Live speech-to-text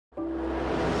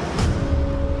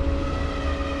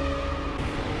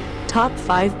Top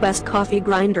 5 Best Coffee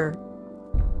Grinder.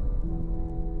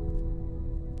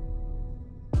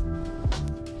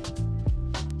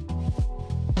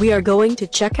 We are going to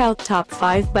check out top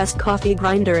 5 best coffee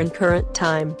grinder in current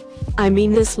time. I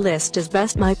mean, this list is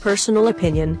best my personal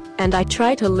opinion, and I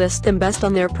try to list them best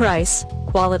on their price,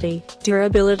 quality,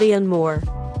 durability and more.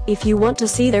 If you want to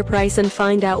see their price and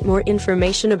find out more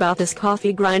information about this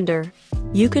coffee grinder,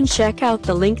 you can check out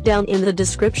the link down in the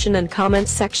description and comments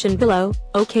section below.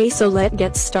 Okay, so let's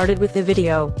get started with the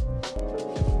video.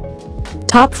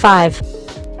 Top 5.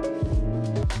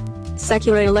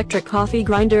 Secura electric coffee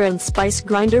grinder and spice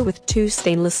grinder with 2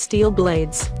 stainless steel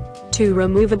blades, 2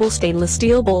 removable stainless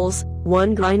steel bowls,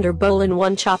 1 grinder bowl and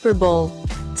 1 chopper bowl.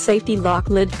 Safety lock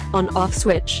lid, on-off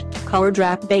switch, color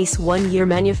drop base, 1-year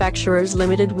manufacturer's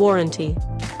limited warranty.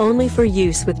 Only for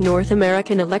use with North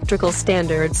American electrical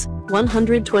standards,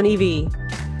 120V.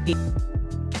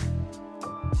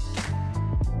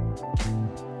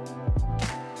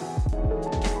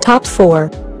 Top 4.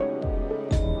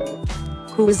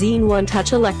 Quiseen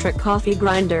one-touch electric coffee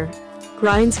grinder.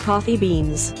 Grinds coffee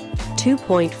beans.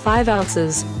 2.5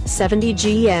 ounces, 70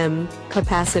 gm,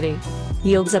 capacity.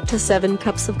 Yields up to 7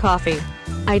 cups of coffee.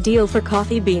 Ideal for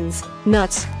coffee beans,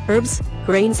 nuts, herbs,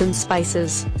 grains and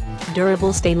spices.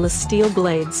 Durable stainless steel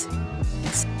blades.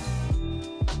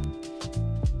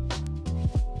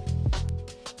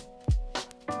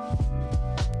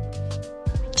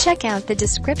 Check out the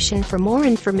description for more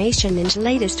information and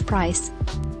latest price.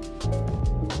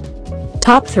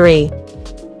 Top 3.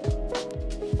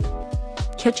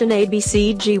 KitchenAid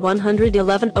BCG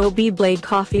 111 OB Blade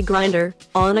Coffee Grinder,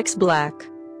 Onyx Black.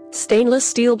 Stainless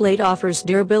steel blade offers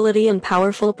durability and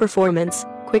powerful performance,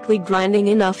 quickly grinding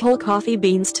enough whole coffee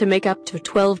beans to make up to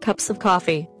 12 cups of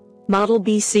coffee. Model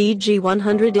BCG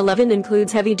 111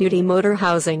 includes heavy-duty motor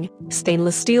housing,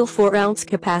 stainless steel 4-ounce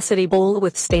capacity bowl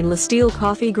with stainless steel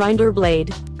coffee grinder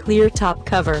blade, clear top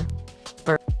cover.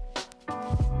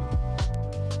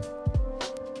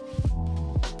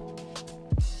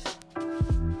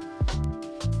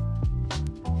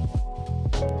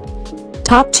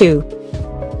 Top 2.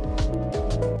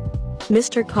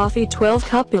 Mr. Coffee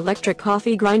 12-cup electric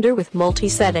coffee grinder with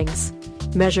multi-settings.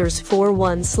 Measures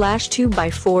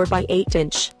 4:1/2x4x8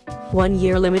 inch.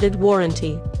 1-year limited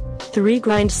warranty. 3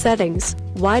 grind settings,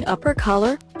 wide upper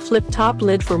collar, flip top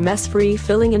lid for mess-free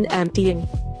filling and emptying.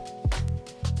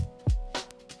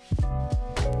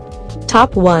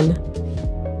 Top 1.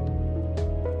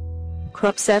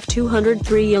 Krups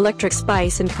F203 electric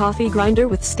spice and coffee grinder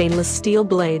with stainless steel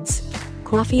blades.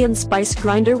 Coffee and spice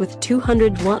grinder with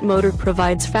 200-watt motor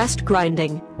provides fast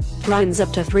grinding. Grinds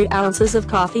up to 3 ounces of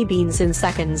coffee beans in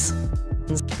seconds.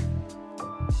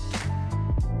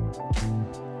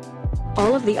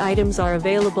 All of the items are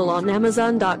available on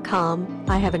Amazon.com.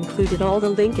 I have included all the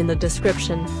link in the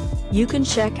description. You can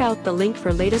check out the link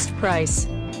for latest price.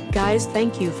 Guys,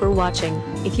 thank you for watching.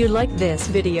 If you like this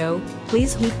video,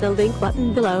 please hit the link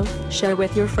button below, share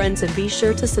with your friends and be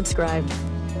sure to subscribe.